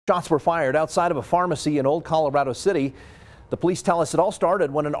Shots were fired outside of a pharmacy in Old Colorado City. The police tell us it all started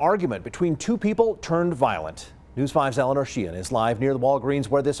when an argument between two people turned violent. News 5's Eleanor Sheehan is live near the Walgreens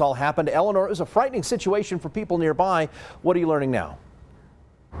where this all happened. Eleanor, it was a frightening situation for people nearby. What are you learning now?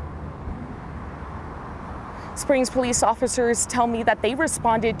 Springs police officers tell me that they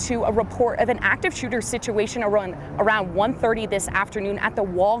responded to a report of an active shooter situation around 1:30 this afternoon at the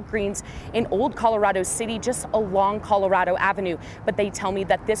Walgreens in Old Colorado City, just along Colorado Avenue. But they tell me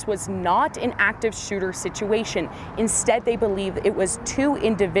that this was not an active shooter situation. Instead, they believe it was two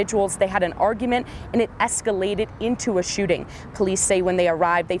individuals. They had an argument and it escalated into a shooting. Police say when they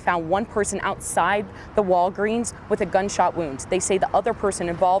arrived, they found one person outside the Walgreens with a gunshot wound. They say the other person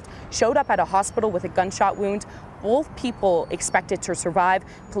involved showed up at a hospital with a gunshot wound. Both people expected to survive.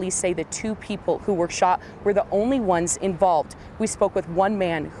 Police say the two people who were shot were the only ones involved. We spoke with one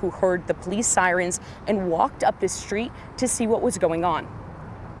man who heard the police sirens and walked up the street to see what was going on.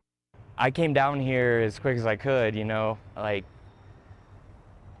 I came down here as quick as I could,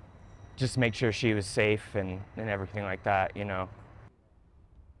 just make sure she was safe and everything like that,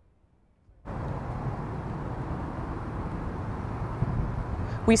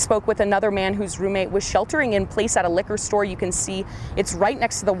 We spoke with another man whose roommate was sheltering in place at a liquor store. You can see it's right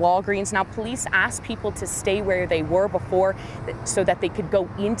next to the Walgreens. Now, police asked people to stay where they were before so that they could go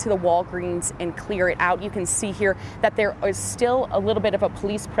into the Walgreens and clear it out. You can see here that there is still a little bit of a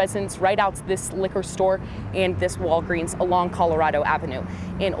police presence right out this liquor store and this Walgreens along Colorado Avenue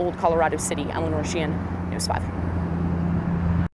in Old Colorado City. Eleanor Sheehan, News 5.